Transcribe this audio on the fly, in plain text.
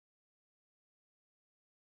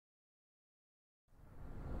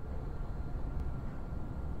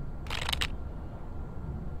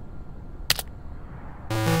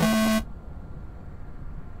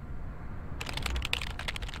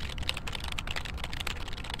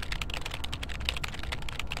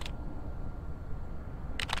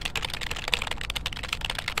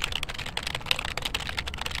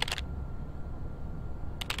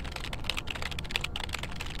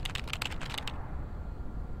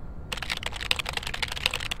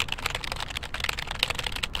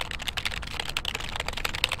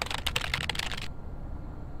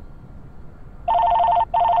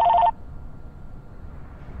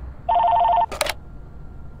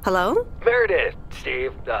Hello? Meredith,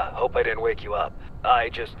 Steve, hope I didn't wake you up. I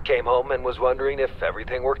just came home and was wondering if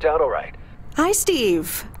everything worked out all right. Hi,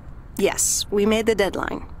 Steve. Yes, we made the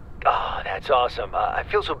deadline. Oh, that's awesome. I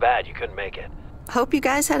feel so bad you couldn't make it. Hope you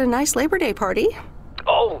guys had a nice Labor Day party.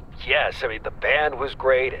 Oh, yes. I mean, the band was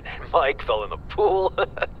great, and Mike fell in the pool.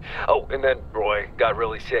 Oh, and then Roy got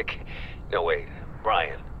really sick. No, wait,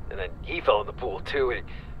 Brian. And then he fell in the pool, too.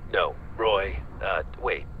 No, Roy.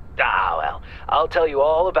 Wait. Well, I'll tell you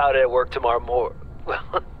all about it at work tomorrow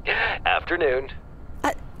afternoon.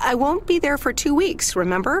 I won't be there for 2 weeks,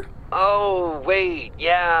 remember? Oh, wait,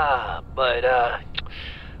 yeah, but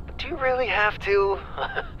do you really have to?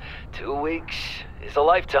 2 weeks is a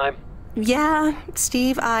lifetime. Yeah,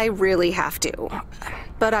 Steve, I really have to.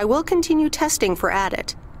 But I will continue testing for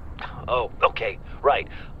Addit. Oh, okay, right,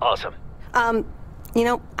 awesome. You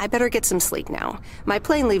know, I better get some sleep now. My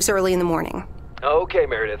plane leaves early in the morning. Okay,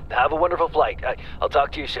 Meredith, have a wonderful flight. I'll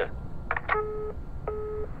talk to you soon.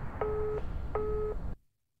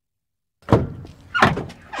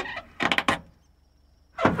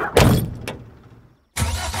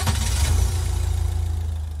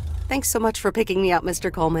 Thanks so much for picking me up,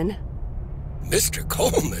 Mr. Coleman. Mr.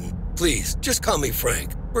 Coleman? Please, just call me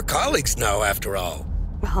Frank. We're colleagues now, after all.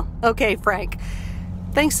 Well, okay, Frank.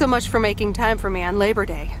 Thanks so much for making time for me on Labor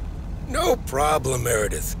Day. No problem,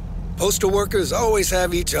 Meredith. Postal workers always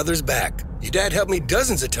have each other's back. Your dad helped me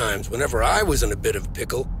dozens of times whenever I was in a bit of a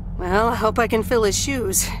pickle. Well, I hope I can fill his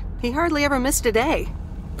shoes. He hardly ever missed a day.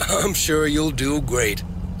 I'm sure you'll do great.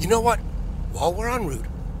 You know what? While we're en route,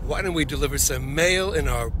 why don't we deliver some mail in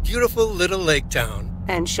our beautiful little lake town?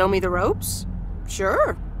 And show me the ropes?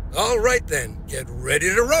 Sure. All right then, get ready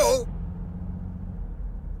to roll.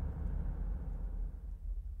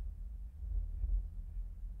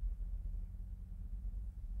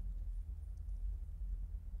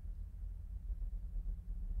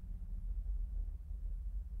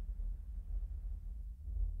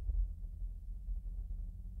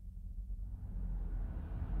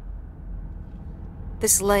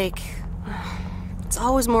 This lake, it's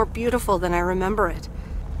always more beautiful than I remember it.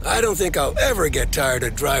 I don't think I'll ever get tired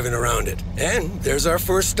of driving around it. And there's our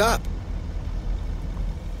first stop.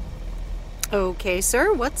 Okay,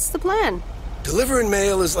 sir, what's the plan? Delivering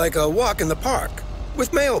mail is like a walk in the park,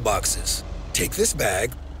 with mailboxes. Take this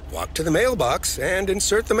bag, walk to the mailbox, and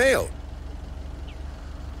insert the mail.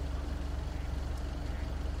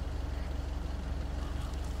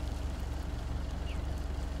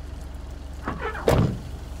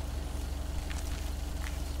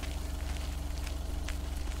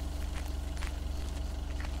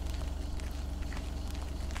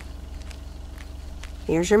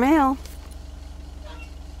 Here's your mail.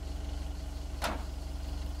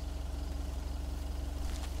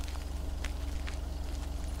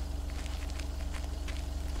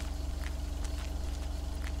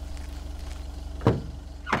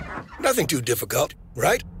 Nothing too difficult,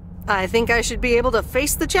 right? I think I should be able to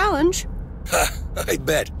face the challenge. Ha, I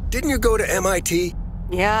bet. Didn't you go to MIT?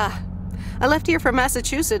 Yeah. I left here from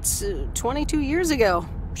Massachusetts 22 years ago.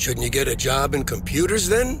 Shouldn't you get a job in computers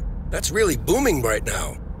then? That's really booming right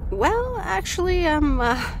now. Well, actually,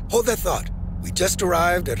 Hold that thought. We just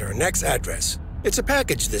arrived at our next address. It's a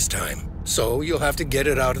package this time, so you'll have to get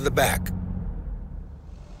it out of the back.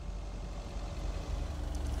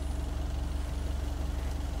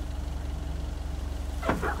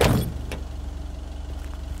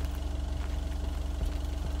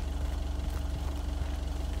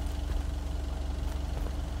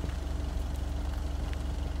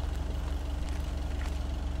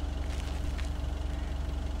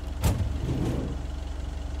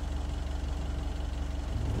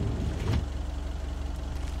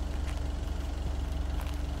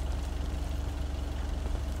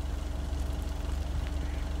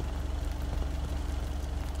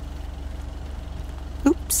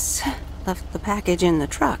 Oops. Left the package in the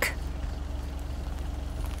truck.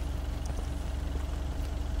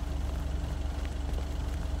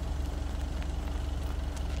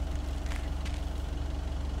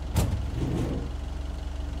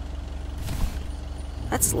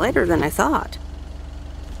 That's lighter than I thought.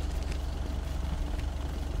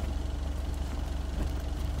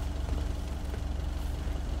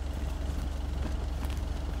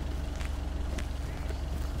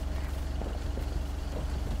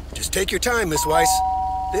 Just take your time, Miss Weiss.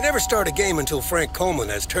 They never start a game until Frank Coleman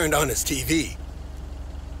has turned on his TV.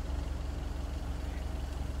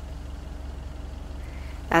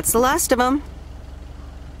 That's the last of them.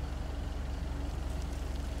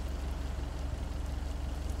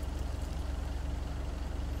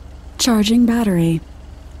 Charging battery.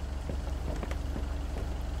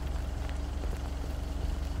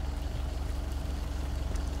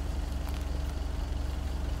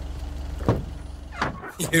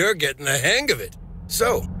 You're getting the hang of it.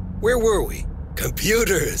 So, where were we?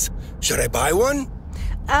 Computers. Should I buy one?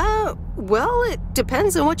 Well, it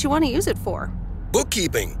depends on what you want to use it for.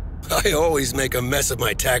 Bookkeeping. I always make a mess of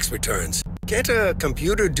my tax returns. Can't a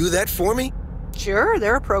computer do that for me? Sure,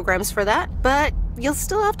 there are programs for that, but you'll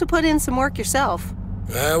still have to put in some work yourself.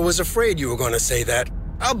 I was afraid you were going to say that.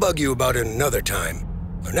 I'll bug you about it another time.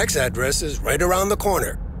 Our next address is right around the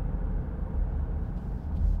corner.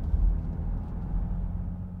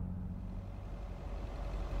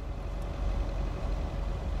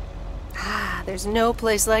 There's no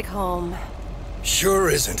place like home. Sure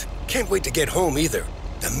isn't. Can't wait to get home either.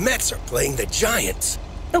 The Mets are playing the Giants.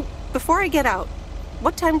 Oh, before I get out,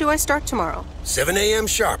 what time do I start tomorrow? 7 a.m.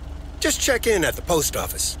 sharp. Just check in at the post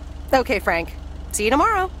office. Okay, Frank. See you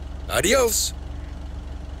tomorrow. Adios.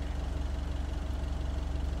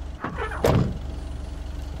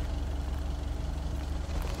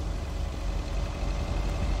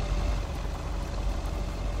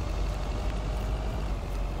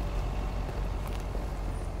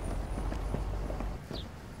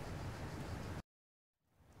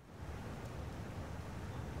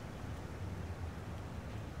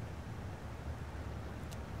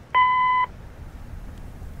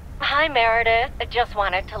 Hi, Meredith. I just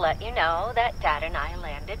wanted to let you know that Dad and I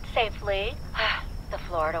landed safely. The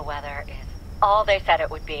Florida weather is all they said it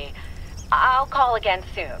would be. I'll call again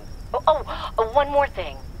soon. One more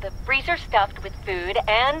thing. The freezer's stuffed with food,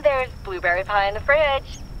 and there's blueberry pie in the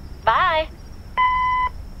fridge. Bye.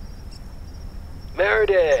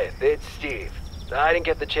 Meredith, it's Steve. I didn't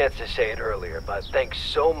get the chance to say it earlier, but thanks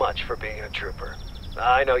so much for being a trooper.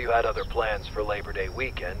 I know you had other plans for Labor Day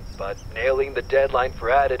weekend, but nailing the deadline for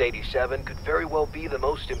Added 87 could very well be the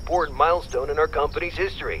most important milestone in our company's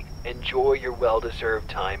history. Enjoy your well-deserved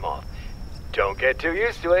time off. Don't get too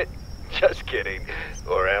used to it. Just kidding.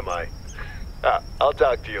 Or am I? I'll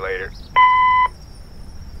talk to you later.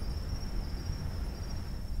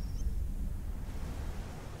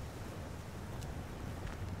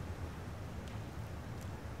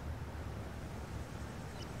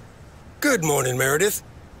 Good morning, Meredith.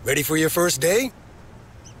 Ready for your first day?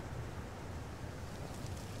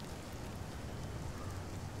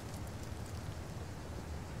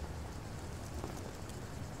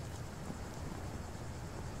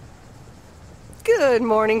 Good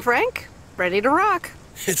morning, Frank. Ready to rock.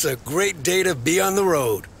 It's a great day to be on the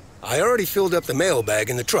road. I already filled up the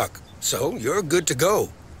mailbag in the truck, so you're good to go.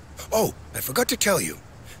 Oh, I forgot to tell you.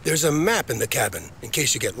 There's a map in the cabin, in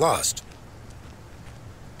case you get lost.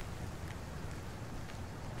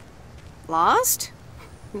 Lost?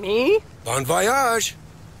 Me? Bon voyage!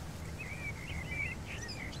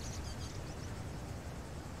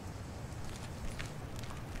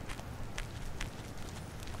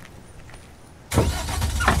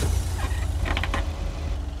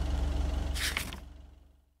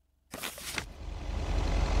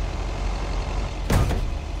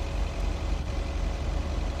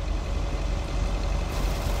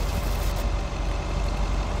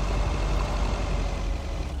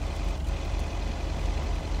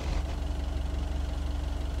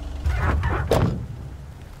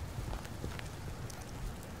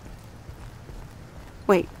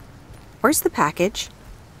 Wait, where's the package?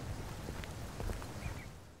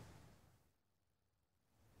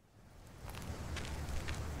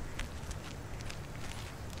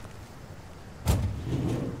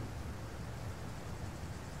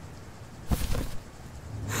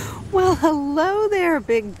 Well, hello there,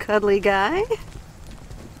 big cuddly guy.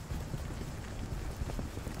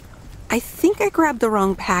 I think I grabbed the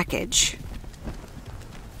wrong package.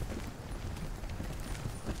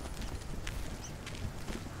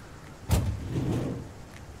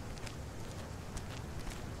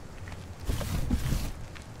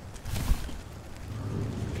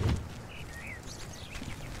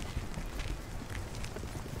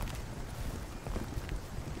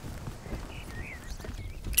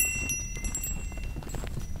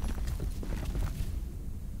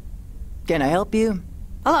 Can I help you?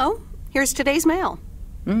 Hello, here's today's mail.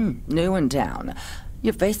 New in town.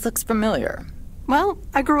 Your face looks familiar. Well,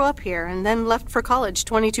 I grew up here and then left for college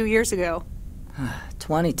 22 years ago.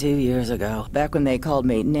 22 years ago, back when they called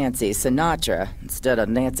me Nancy Sinatra instead of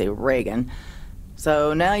Nancy Reagan.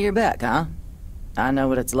 So now you're back, huh? I know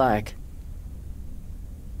what it's like.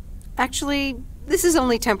 Actually, this is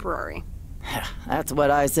only temporary. That's what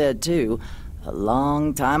I said too, a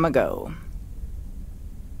long time ago.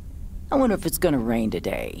 I wonder if it's gonna rain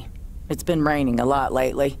today. It's been raining a lot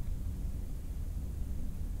lately.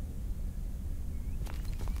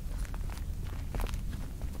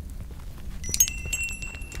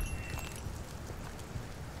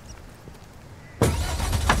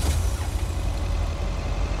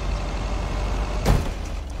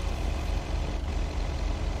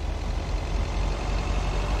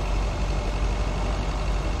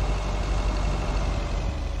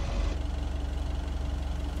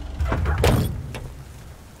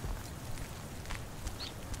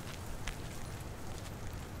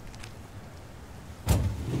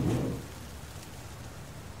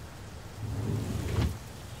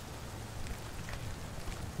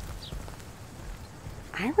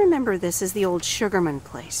 I remember this as the old Sugarman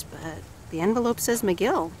place, but the envelope says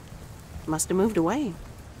McGill. Must have moved away.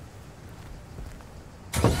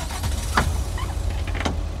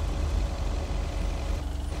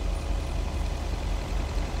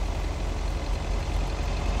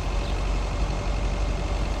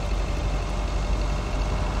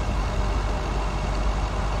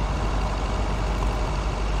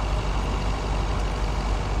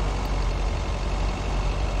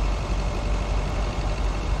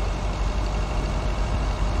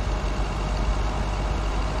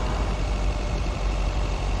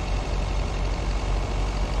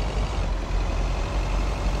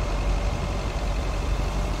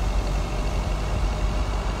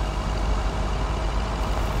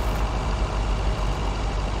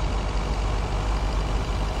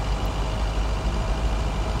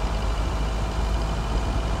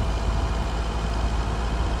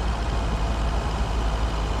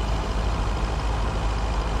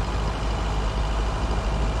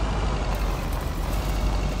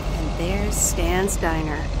 There's Stan's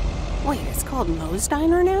Diner. Wait, it's called Moe's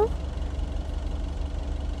Diner now?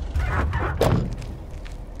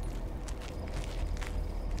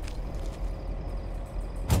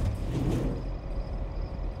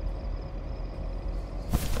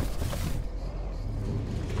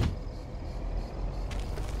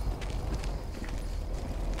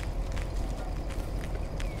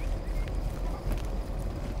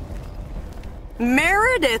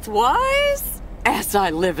 Meredith Weiss? As I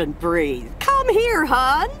live and breathe. Come here,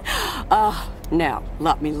 hon. Now,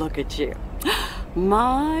 let me look at you.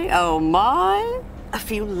 My, oh my. A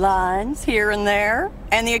few lines here and there,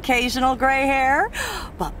 and the occasional gray hair.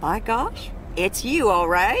 But by gosh, it's you, all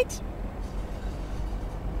right?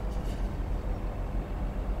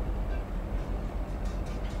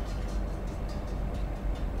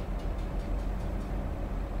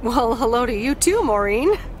 Well, hello to you too,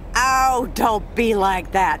 Maureen. Oh, don't be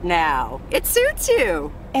like that now. It suits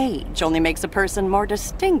you. Age only makes a person more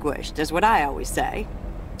distinguished, is what I always say.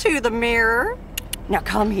 To the mirror. Now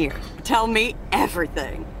come here. Tell me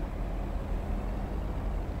everything.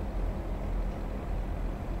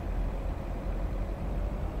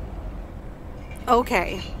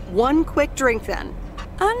 Okay, one quick drink then.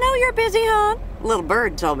 I know you're busy, hon. Little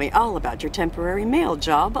Bird told me all about your temporary mail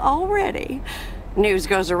job already. News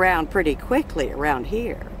goes around pretty quickly around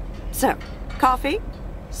here. So, coffee?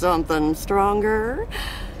 Something stronger?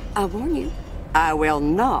 I warn you, I will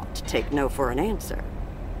not take no for an answer.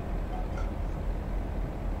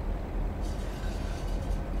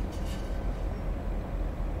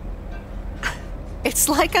 It's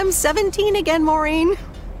like I'm 17 again, Maureen.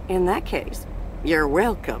 In that case, you're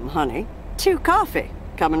welcome, honey. 2 coffee,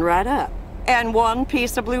 coming right up. And 1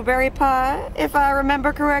 piece of blueberry pie, if I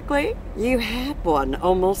remember correctly. You had one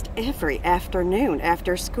almost every afternoon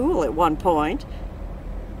after school at one point.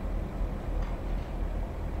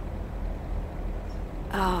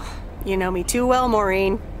 Oh, you know me too well,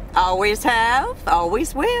 Maureen. Always have,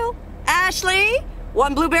 always will. Ashley,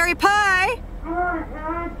 1 blueberry pie. Alright,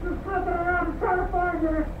 guys, just flipping around and trying to find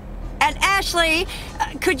her. And Ashley,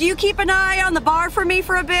 could you keep an eye on the bar for me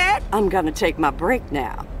for a bit? I'm gonna take my break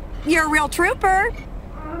now. You're a real trooper.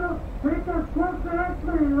 I don't think they're supposed to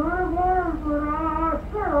actually learn more,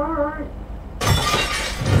 but sure, alright.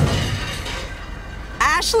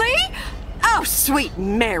 Ashley? Oh, sweet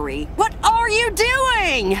Mary, what are you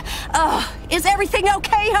doing? Is everything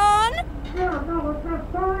okay, hon? Yeah, no, it's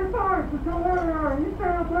just 35, so don't worry, you stay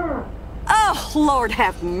up there. Oh, Lord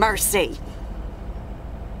have mercy.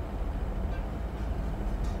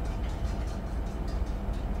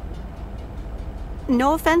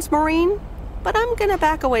 No offense, Maureen, but I'm gonna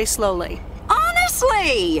back away slowly.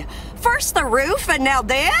 Honestly! First the roof and now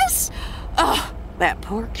this? Ugh, that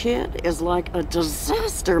poor kid is like a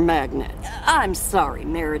disaster magnet. I'm sorry,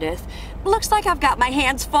 Meredith. Looks like I've got my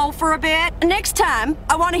hands full for a bit. Next time,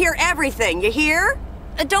 I want to hear everything, you hear?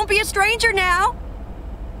 Don't be a stranger now.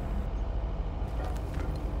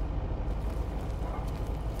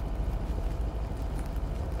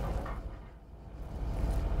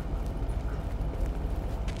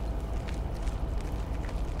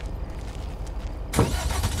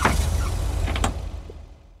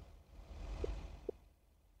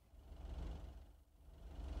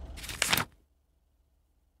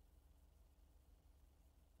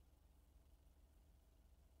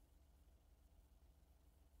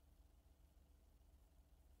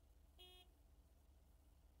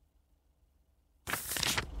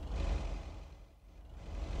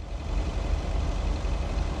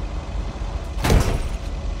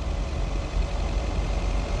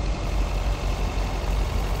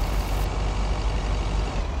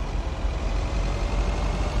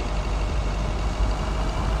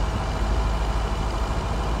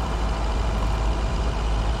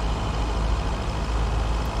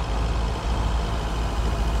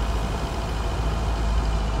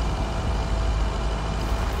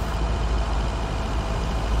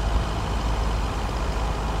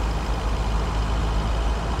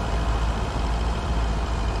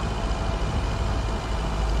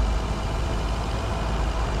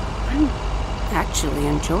 actually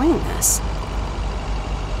enjoying this.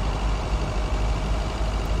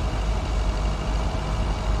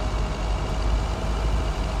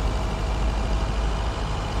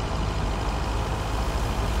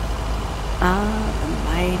 Ah, the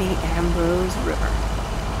mighty Ambrose River.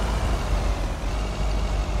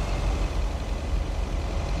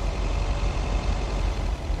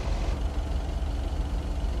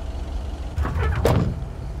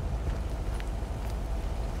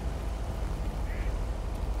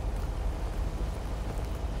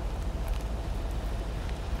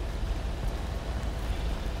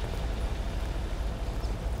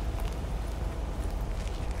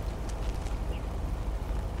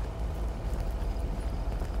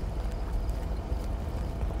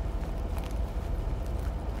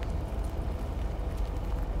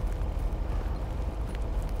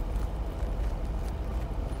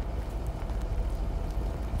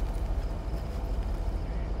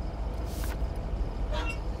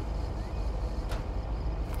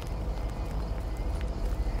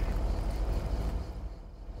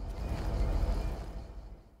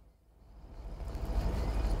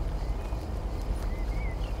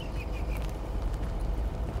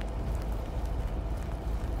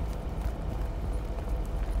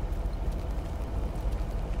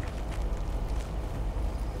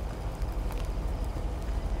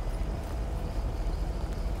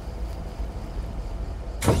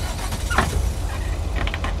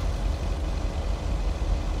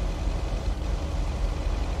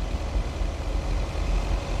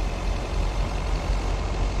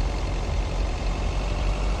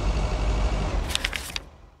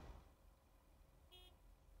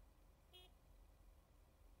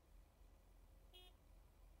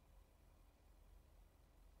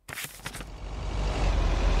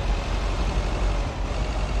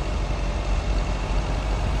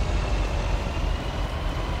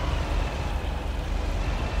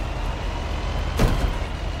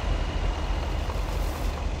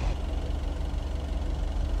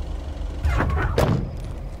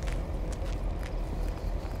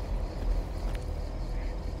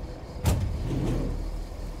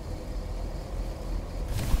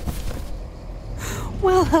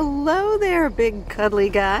 Well, hello there, big cuddly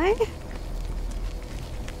guy.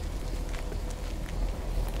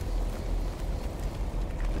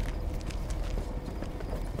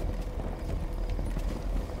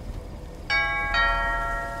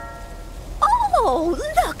 Oh,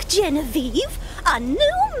 look, Genevieve, a new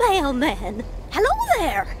mailman. Hello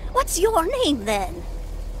there. What's your name then?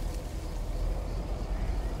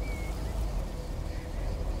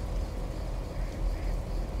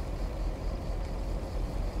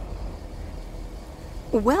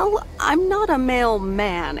 Well, I'm not a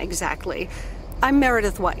mailman exactly. I'm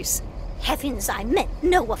Meredith Weiss. Heavens, I meant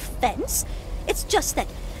no offense. It's just that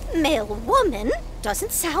mailwoman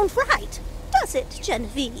doesn't sound right, does it,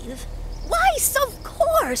 Genevieve? Weiss, of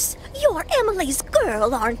course! You're Emily's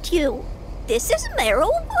girl, aren't you? This is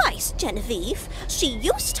Meryl Weiss, Genevieve. She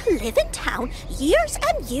used to live in town years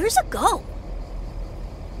and years ago.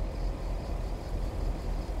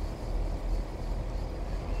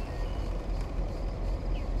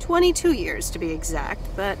 "22 years to be exact,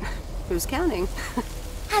 but who's counting?"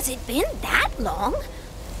 Has it been that long?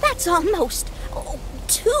 That's almost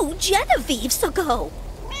 2 Genevieves ago.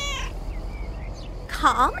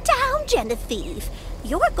 Calm down, Genevieve.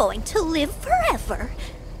 You're going to live forever.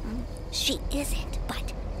 She isn't,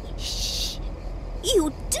 but shh.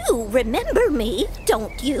 You do remember me,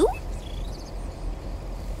 don't you?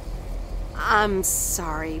 I'm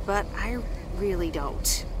sorry, but I really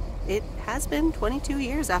don't. It has been 22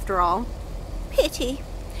 years after all. Pity.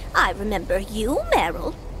 I remember you,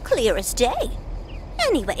 Meryl, clear as day.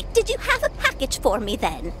 Anyway, did you have a package for me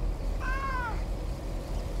then?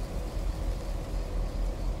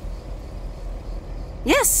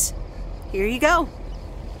 Yes! Here you go.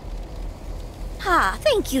 Ah,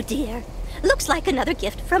 thank you, dear. Looks like another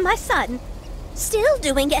gift from my son. Still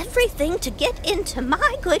doing everything to get into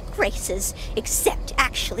my good graces, except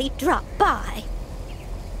actually drop by.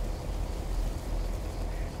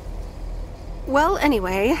 Well,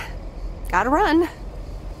 anyway, gotta run.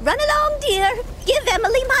 Run along, dear. Give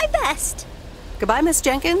Emily my best. Goodbye, Miss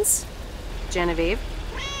Jenkins. Genevieve.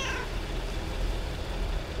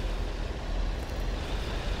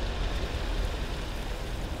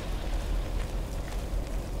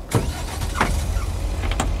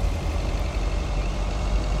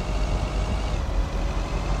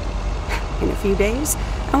 In a few days,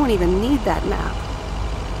 I won't even need that map.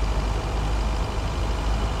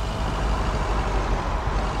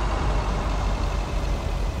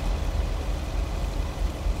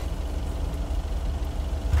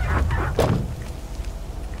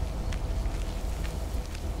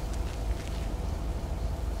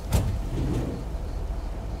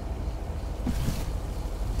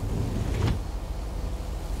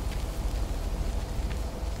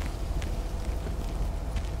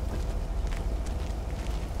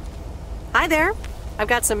 Hi there. I've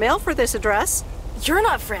got some mail for this address. You're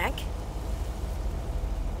not Frank.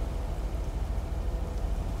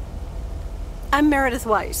 I'm Meredith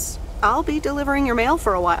Weiss. I'll be delivering your mail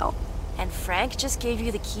for a while. And Frank just gave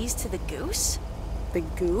you the keys to the Goose? The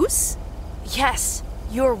Goose? Yes,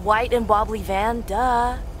 your white and wobbly van,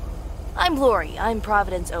 duh. I'm Lori, I'm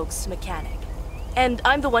Providence Oaks' mechanic. And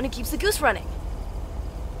I'm the one who keeps the Goose running.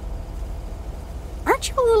 Aren't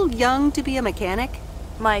you a little young to be a mechanic?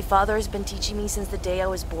 My father has been teaching me since the day I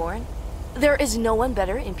was born. There is no one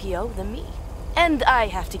better in PO than me. And I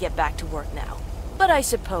have to get back to work now. But I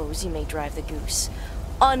suppose you may drive the Goose.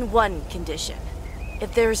 On one condition.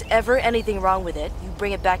 If there's ever anything wrong with it, you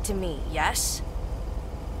bring it back to me, yes?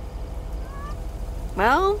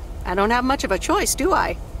 Well, I don't have much of a choice, do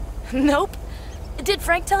I? Nope. Did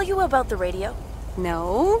Frank tell you about the radio?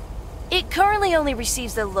 No. It currently only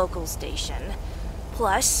receives the local station.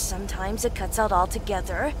 Plus, sometimes it cuts out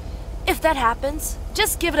altogether. If that happens,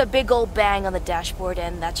 just give it a big old bang on the dashboard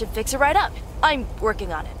and that should fix it right up. I'm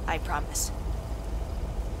working on it, I promise.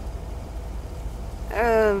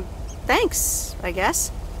 Thanks, I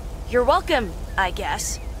guess. You're welcome, I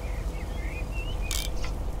guess.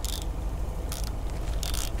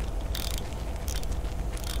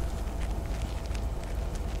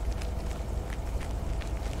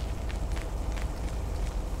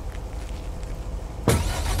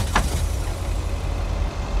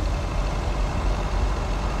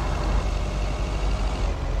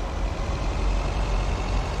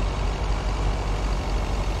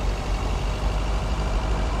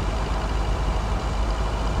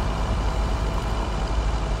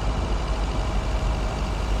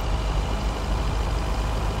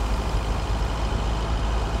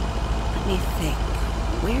 Let me think.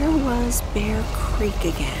 Where was Bear Creek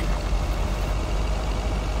again?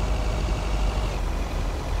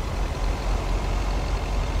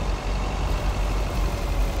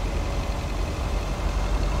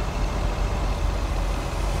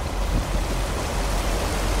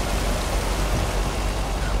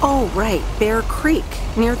 Oh, right, Bear Creek,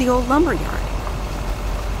 near the old lumber yard.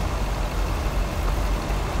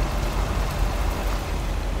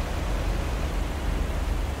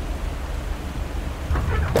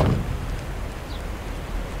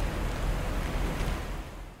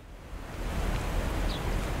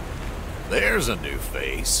 There's a new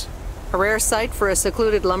face. A rare sight for a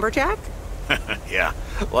secluded lumberjack? Yeah,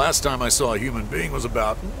 last time I saw a human being was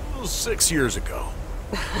about 6 years ago.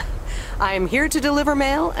 I am here to deliver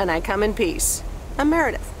mail, and I come in peace. I'm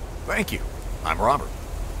Meredith. Thank you. I'm Robert.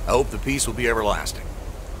 I hope the peace will be everlasting.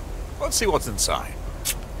 Let's see what's inside.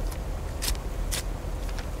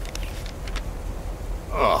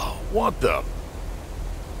 Oh, what the...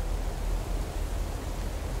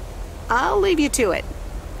 I'll leave you to it.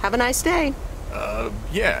 Have a nice day.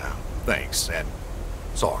 Yeah, thanks, and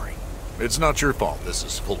sorry. It's not your fault this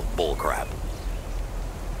is full of bullcrap.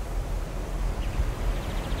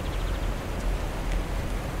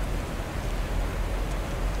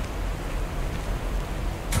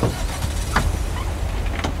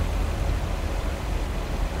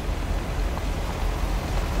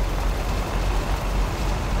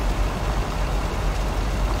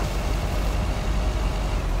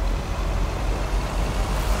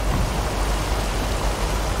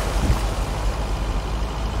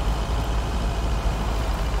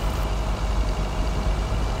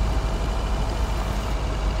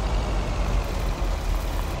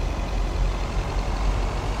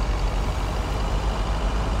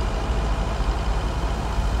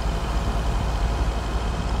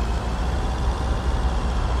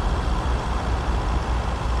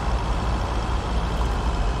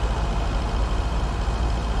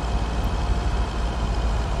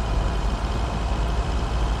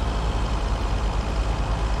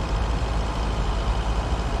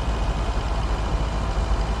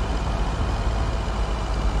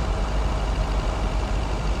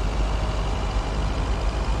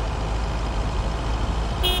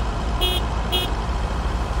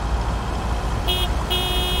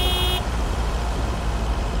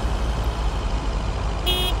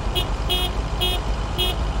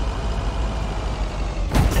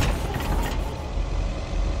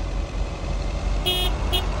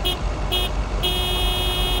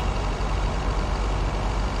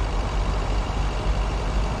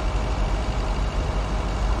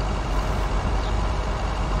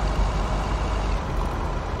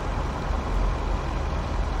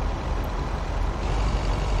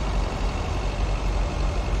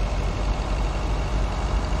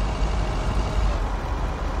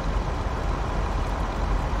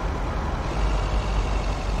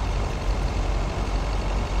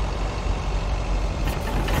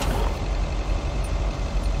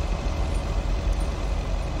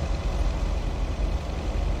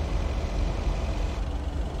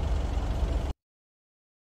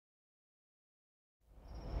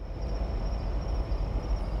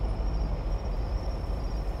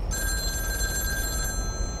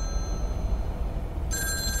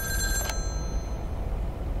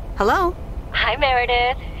 Hello? Hi,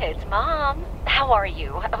 Meredith. It's Mom. How are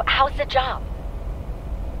you? How's the job?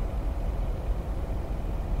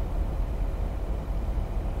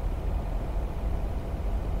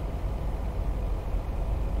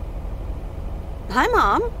 Hi,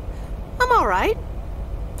 Mom. I'm all right.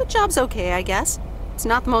 The job's okay, I guess. It's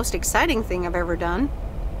not the most exciting thing I've ever done.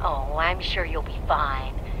 Oh, I'm sure you'll be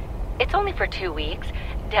fine. It's only for 2 weeks.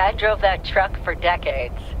 Dad drove that truck for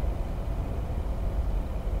decades.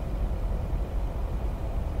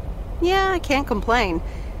 Yeah, I can't complain.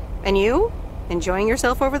 And you? Enjoying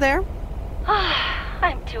yourself over there?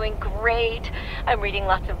 I'm doing great. I'm reading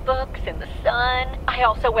lots of books in the sun. I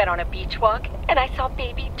also went on a beach walk, and I saw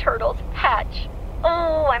baby turtles hatch.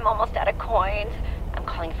 Oh, I'm almost out of coins. I'm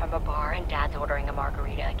calling from a bar, and Dad's ordering a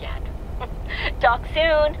margarita again. Talk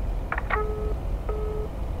soon.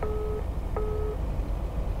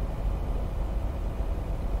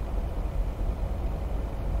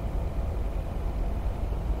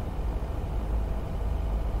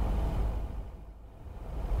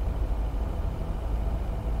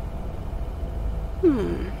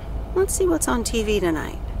 Let's see what's on TV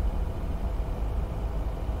tonight.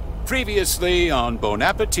 Previously on Bon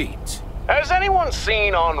Appetit. Has anyone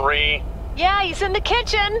seen Henri? Yeah, he's in the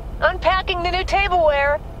kitchen, unpacking the new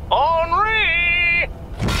tableware. Henri!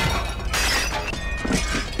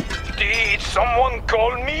 Did someone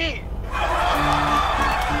call me?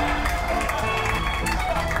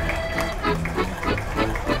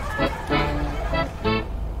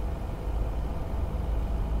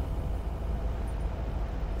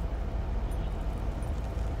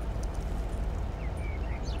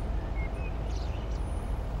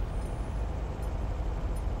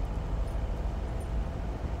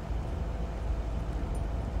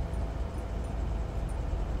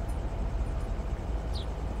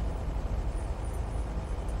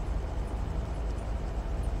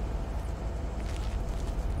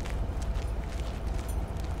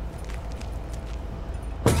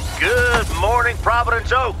 Good morning,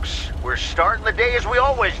 Providence Oaks. We're starting the day as we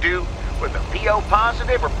always do, with a PO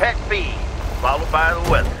positive or pet peeve, followed by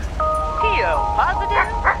the weather. PO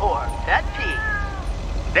positive or pet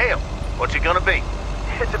peeve? Dale, what's it gonna be?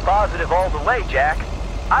 It's a positive all the way, Jack.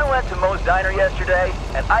 I went to Moe's Diner yesterday,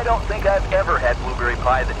 and I don't think I've ever had blueberry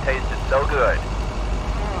pie that tasted so good.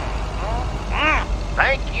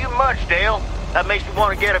 Thank you much, Dale. That makes me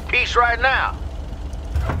want to get a piece right now.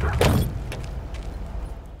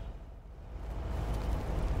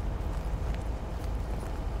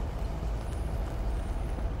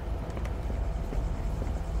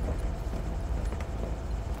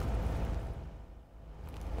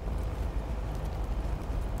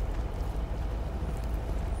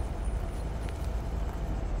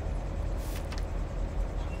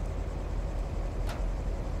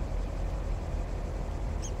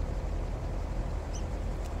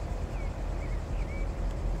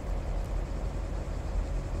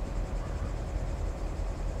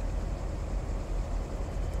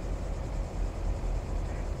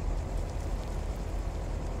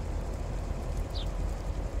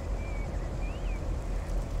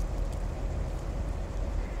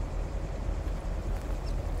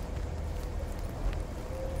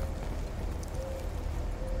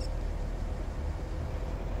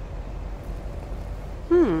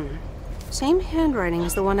 Same handwriting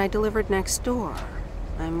as the one I delivered next door.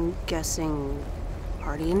 I'm guessing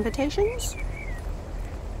party invitations?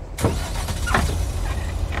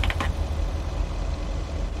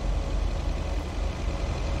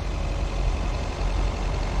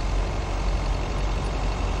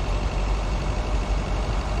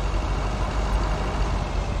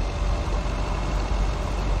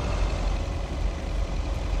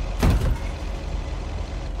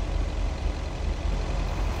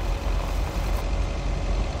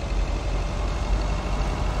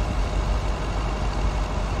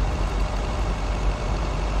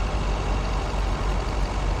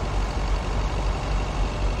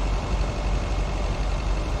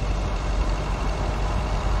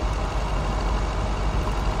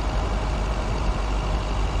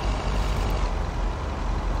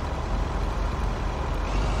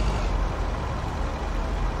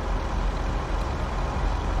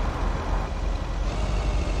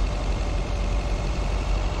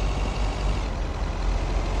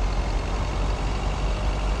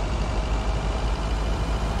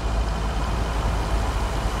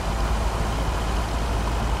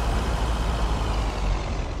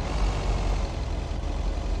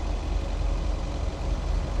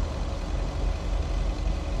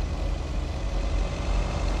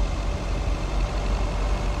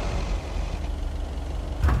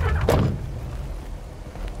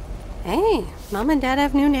 Hey, Mom and Dad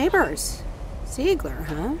have new neighbors. Ziegler,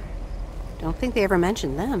 huh? Don't think they ever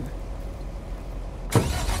mentioned them.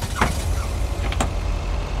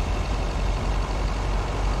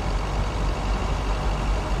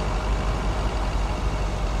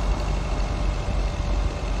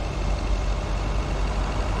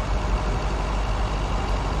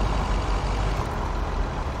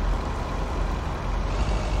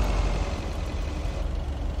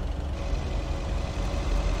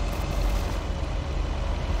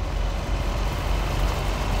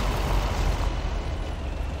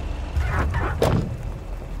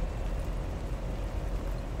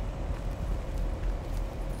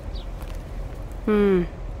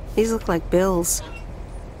 These look like bills.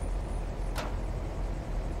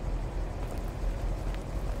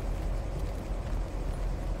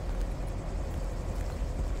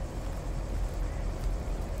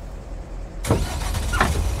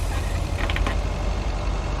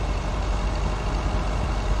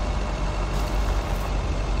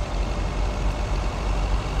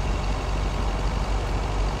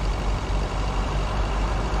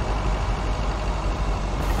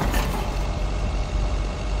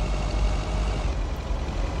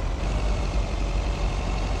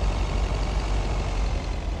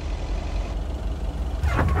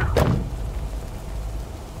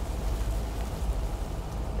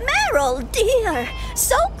 Oh dear,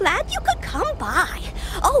 so glad you could come by.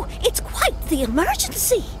 Oh, it's quite the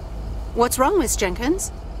emergency. What's wrong, Miss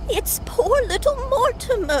Jenkins? It's poor little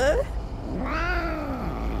Mortimer.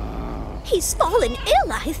 He's fallen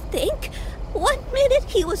ill, I think. 1 minute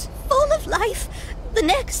he was full of life, the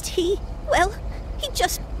next he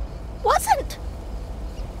just wasn't.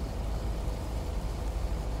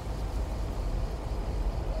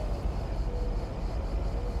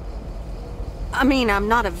 I mean, I'm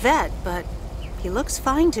not a vet, but he looks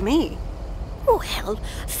fine to me. Well,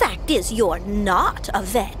 fact is you're not a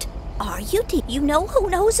vet, are you? You know who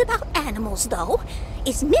knows about animals, though?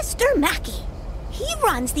 Is Mr. Mackey. He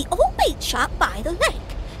runs the old bait shop by the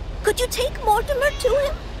lake. Could you take Mortimer to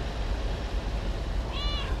him?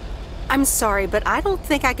 I'm sorry, but I don't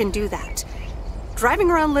think I can do that. Driving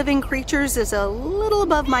around living creatures is a little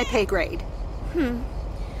above my pay grade.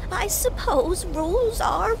 I suppose rules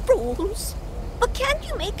are rules. But can't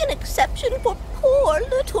you make an exception for poor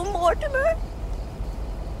little Mortimer?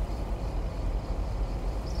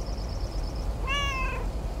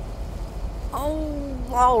 Oh,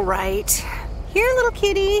 all right. Here, little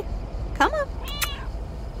kitty. Come on.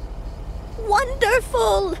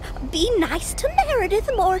 Wonderful. Be nice to Meredith,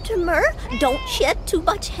 Mortimer. Don't shed too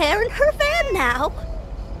much hair in her van now.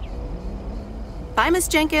 Bye, Miss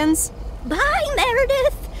Jenkins. Bye,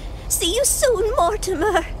 Meredith. See you soon,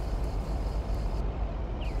 Mortimer.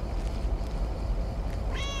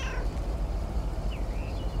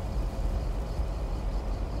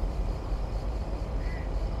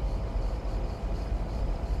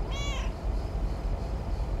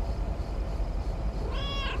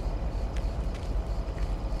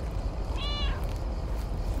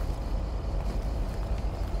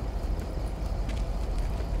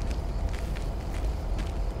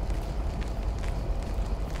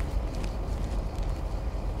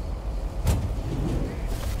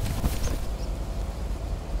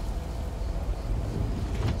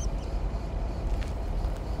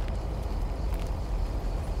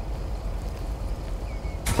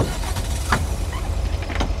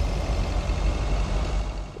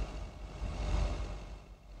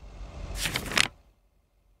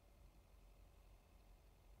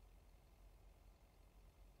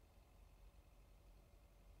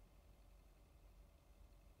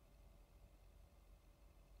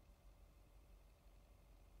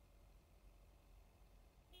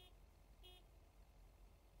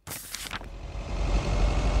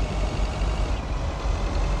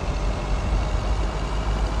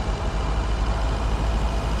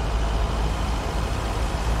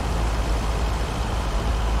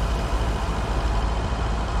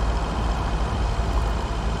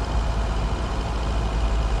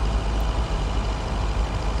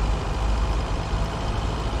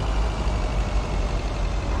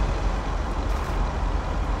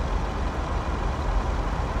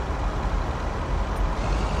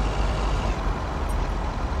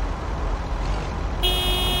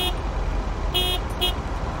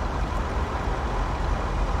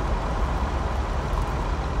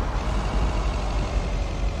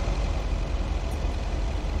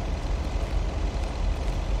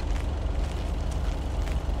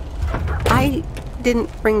 I didn't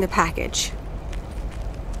bring the package.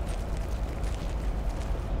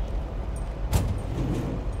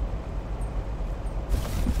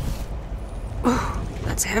 Oh,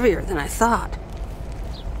 that's heavier than I thought.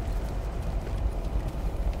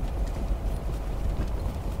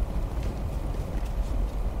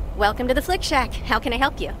 Welcome to the Flick Shack. How can I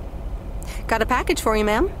help you? Got a package for you,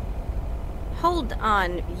 ma'am. Hold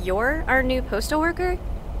on. You're our new postal worker?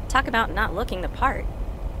 Talk about not looking the part.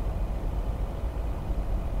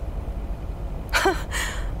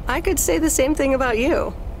 I could say the same thing about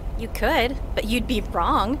you. You could, but you'd be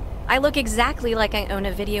wrong. I look exactly like I own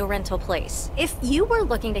a video rental place. If you were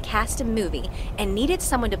looking to cast a movie and needed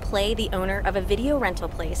someone to play the owner of a video rental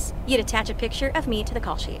place, you'd attach a picture of me to the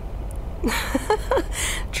call sheet.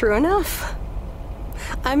 True enough.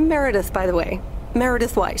 I'm Meredith, by the way.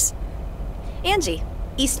 Meredith Weiss. Angie,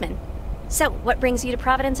 Eastman. So, what brings you to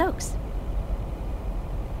Providence Oaks?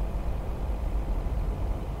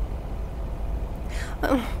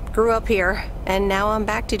 Grew up here, and now I'm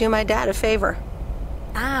back to do my dad a favor.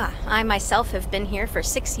 Ah, I myself have been here for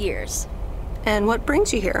 6 years. And what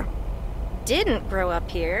brings you here? Didn't grow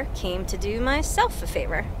up here, came to do myself a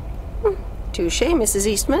favor. Touché, Mrs.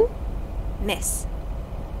 Eastman. Miss.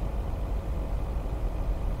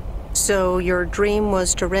 So your dream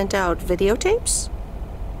was to rent out videotapes?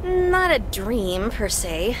 Not a dream, per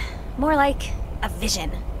se. More like a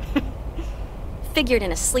vision. Figured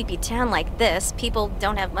in a sleepy town like this, people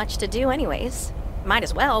don't have much to do anyways. Might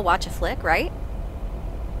as well watch a flick, right?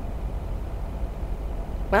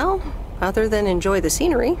 Well, other than enjoy the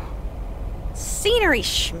scenery. Scenery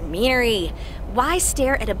schmeary. Why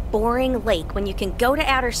stare at a boring lake when you can go to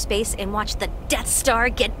outer space and watch the Death Star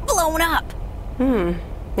get blown up?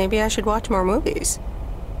 Maybe I should watch more movies.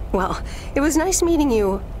 Well, it was nice meeting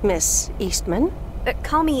you, Miss Eastman.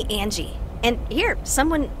 Call me Angie. And here,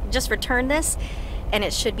 someone just returned this, and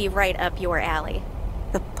it should be right up your alley.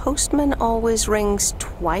 The postman always rings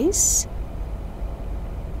twice?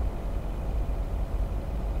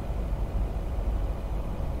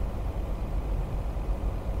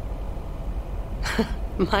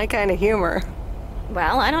 My kind of humor.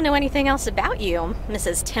 Well, I don't know anything else about you,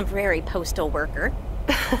 Mrs. Temporary Postal Worker.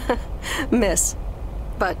 Miss.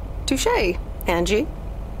 But touché, Angie.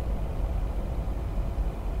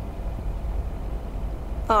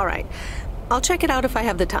 All right. I'll check it out if I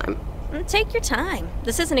have the time. Take your time.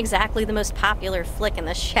 This isn't exactly the most popular flick in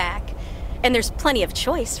the shack, and there's plenty of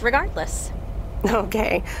choice regardless.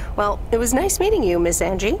 Okay. Well, it was nice meeting you, Miss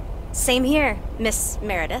Angie. Same here, Miss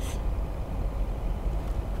Meredith.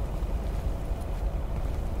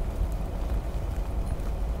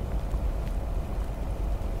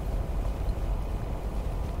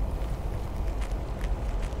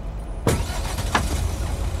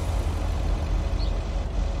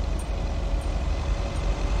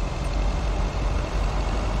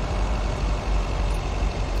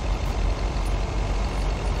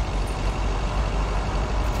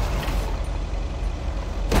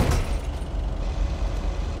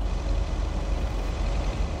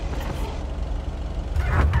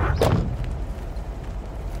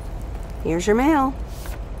 Here's your mail.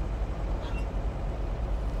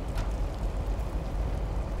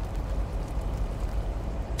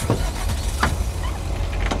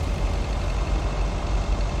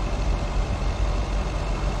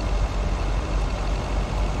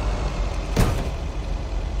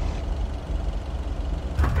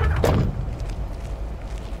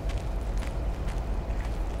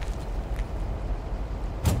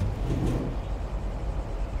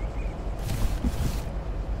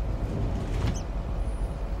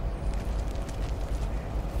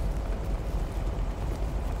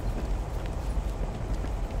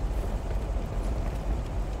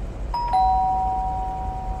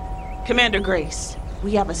 Commander Grace,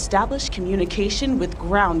 we have established communication with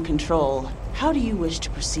ground control. How do you wish to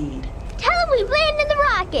proceed? Tell them we've landed the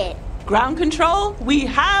rocket! Ground control, we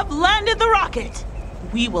have landed the rocket!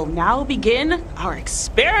 We will now begin our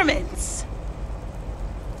experiments.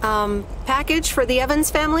 Package for the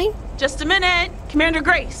Evans family? Just a minute. Commander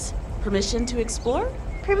Grace, permission to explore?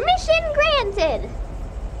 Permission granted!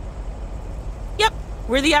 Yep,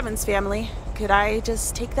 we're the Evans family. Could I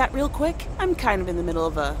just take that real quick? I'm kind of in the middle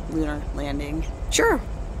of a lunar landing. Sure.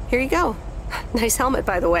 Here you go. Nice helmet,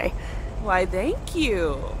 by the way. Why, thank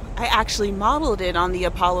you. I actually modeled it on the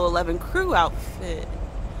Apollo 11 crew outfit.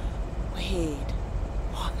 Wait,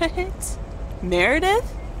 what?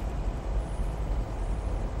 Meredith?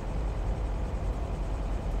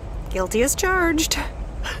 Guilty as charged.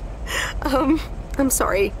 I'm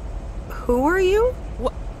sorry. Who are you?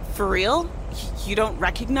 What? For real? You don't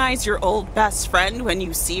recognize your old best friend when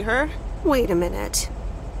you see her? Wait a minute.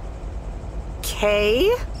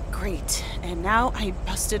 Kay? Great. And now I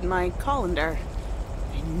busted my colander.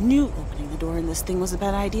 I knew opening the door in this thing was a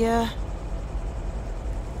bad idea.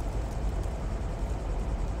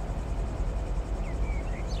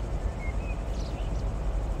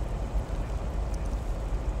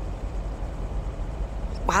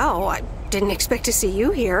 Wow, I didn't expect to see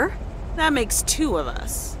you here. That makes 2 of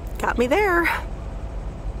us. Got me there.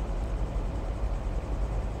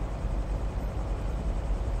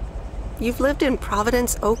 You've lived in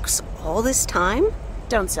Providence Oaks all this time?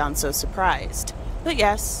 Don't sound so surprised. But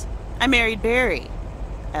yes, I married Barry.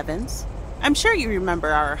 Evans. I'm sure you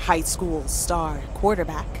remember our high school star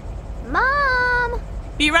quarterback. Mom!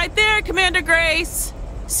 Be right there, Commander Grace!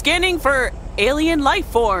 Scanning for alien life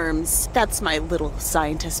forms. That's my little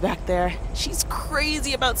scientist back there. She's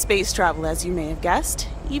crazy about space travel, as you may have guessed,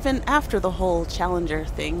 even after the whole Challenger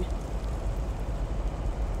thing.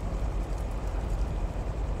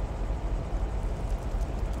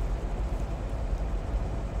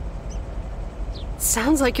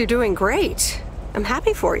 Sounds like you're doing great. I'm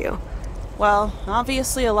happy for you. Well,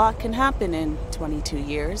 obviously a lot can happen in 22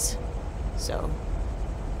 years, so...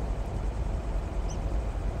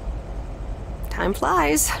 Time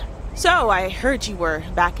flies. So, I heard you were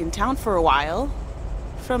back in town for a while.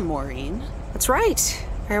 From Maureen. That's right.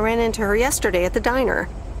 I ran into her yesterday at the diner.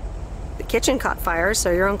 The kitchen caught fire, so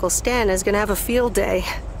your Uncle Stan is gonna have a field day.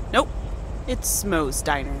 Nope. It's Mo's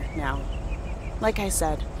diner now. Like I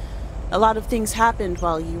said, a lot of things happened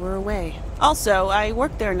while you were away. Also, I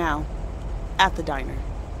work there now. At the diner.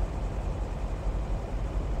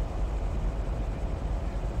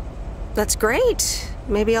 That's great.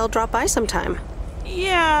 Maybe I'll drop by sometime.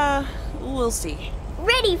 Yeah, we'll see.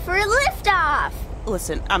 Ready for a liftoff!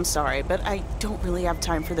 Listen, I'm sorry, but I don't really have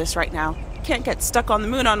time for this right now. Can't get stuck on the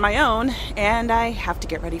moon on my own, and I have to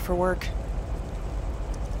get ready for work.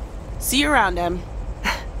 See you around, Em.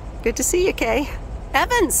 Good to see you, Kay.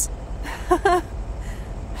 Evans!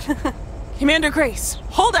 Commander Grace,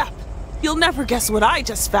 hold up! You'll never guess what I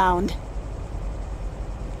just found.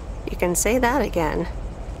 You can say that again.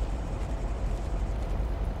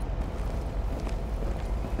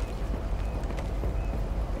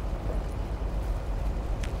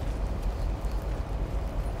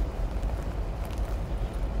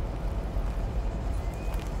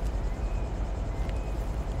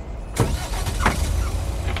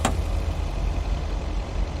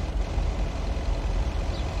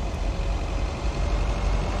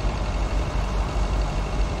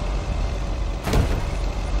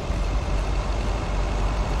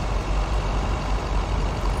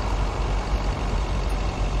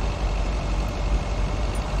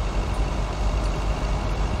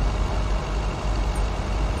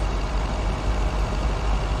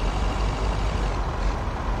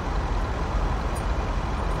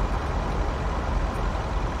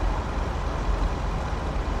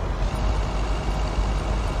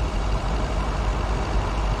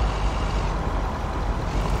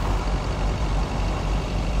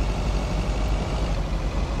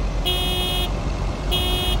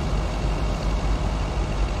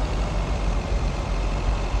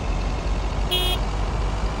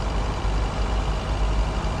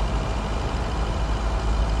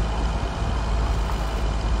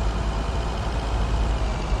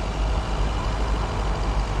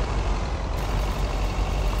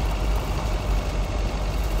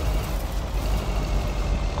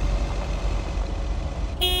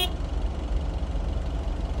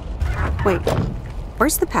 Wait,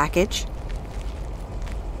 where's the package?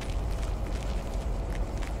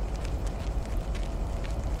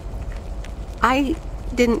 I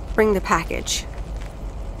didn't bring the package.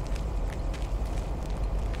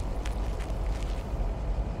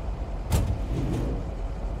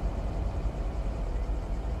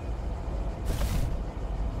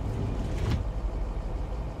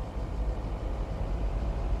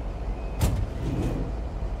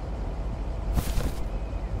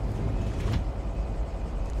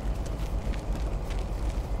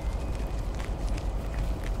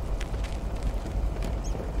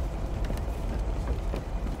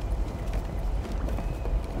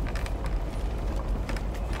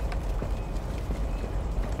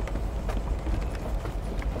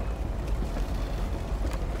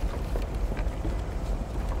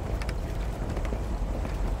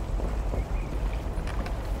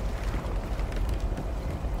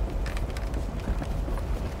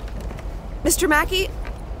 Mr. Mackey,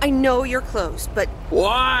 I know you're closed, but...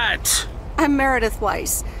 What? I'm Meredith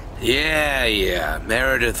Weiss. Yeah,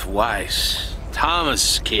 Meredith Weiss.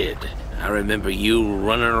 Thomas' kid. I remember you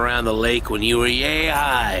running around the lake when you were yay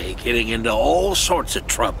high, getting into all sorts of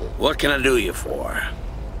trouble. What can I do you for?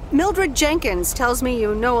 Mildred Jenkins tells me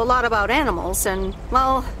you know a lot about animals, and,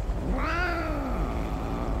 well...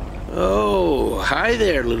 Oh, hi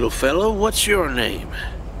there, little fellow. What's your name?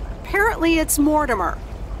 Apparently it's Mortimer.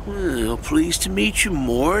 Well, pleased to meet you,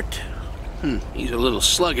 Mort. He's a little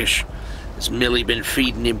sluggish. Has Millie been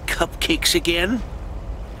feeding him cupcakes again?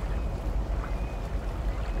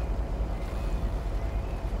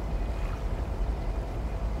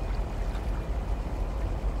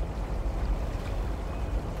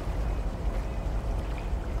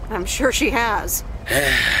 I'm sure she has.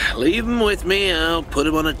 Leave him with me. I'll put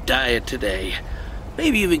him on a diet today.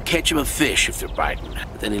 Maybe even catch him a fish if they're biting.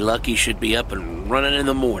 With any luck, he should be up and running in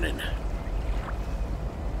the morning.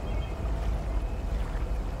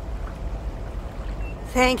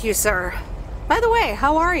 Thank you, sir. By the way,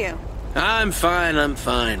 how are you? I'm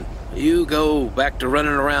fine. You go back to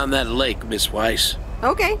running around that lake, Miss Weiss.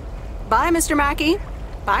 Okay. Bye, Mr. Mackey.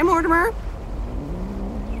 Bye, Mortimer.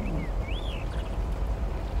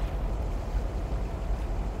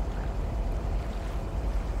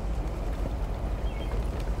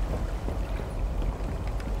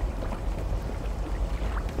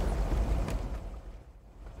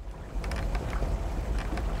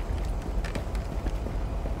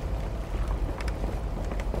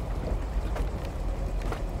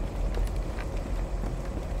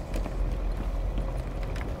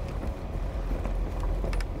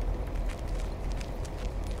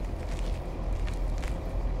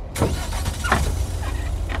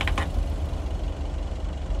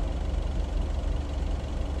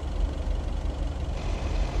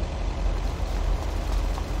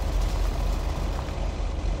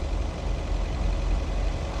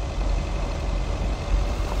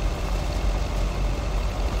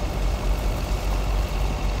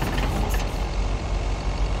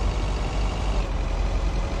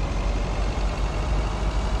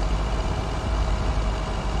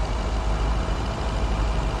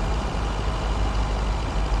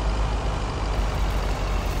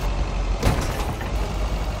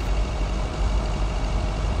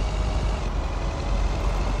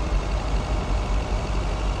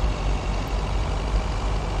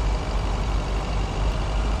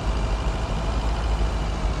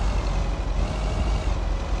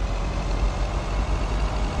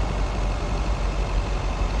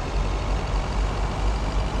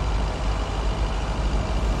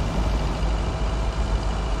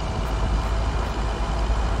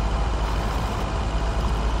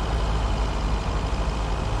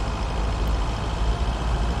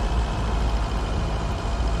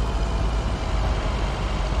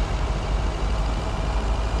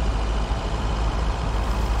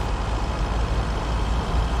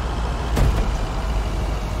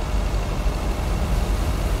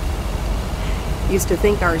 Used to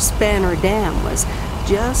think our Spanner Dam was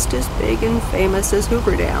just as big and famous as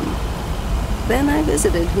Hoover Dam. Then I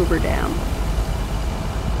visited Hoover Dam.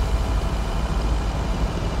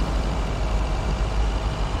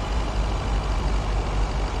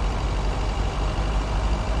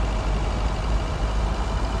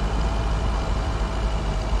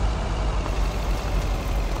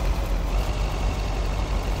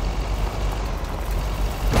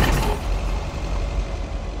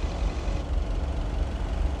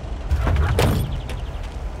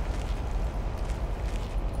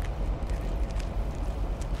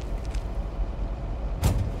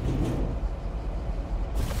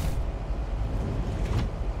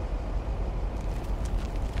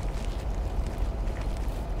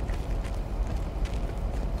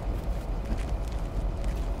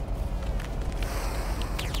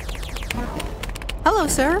 Hello,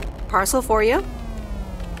 sir. Parcel for you.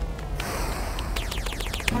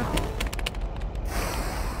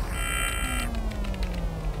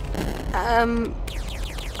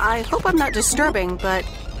 I hope I'm not disturbing, but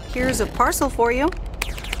here's a parcel for you.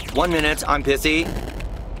 1 minute, I'm busy.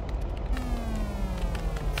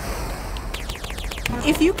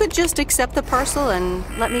 If you could just accept the parcel and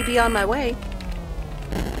let me be on my way.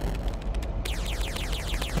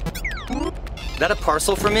 That a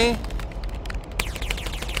parcel for me?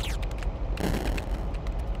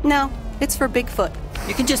 No, it's for Bigfoot.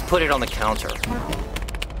 You can just put it on the counter.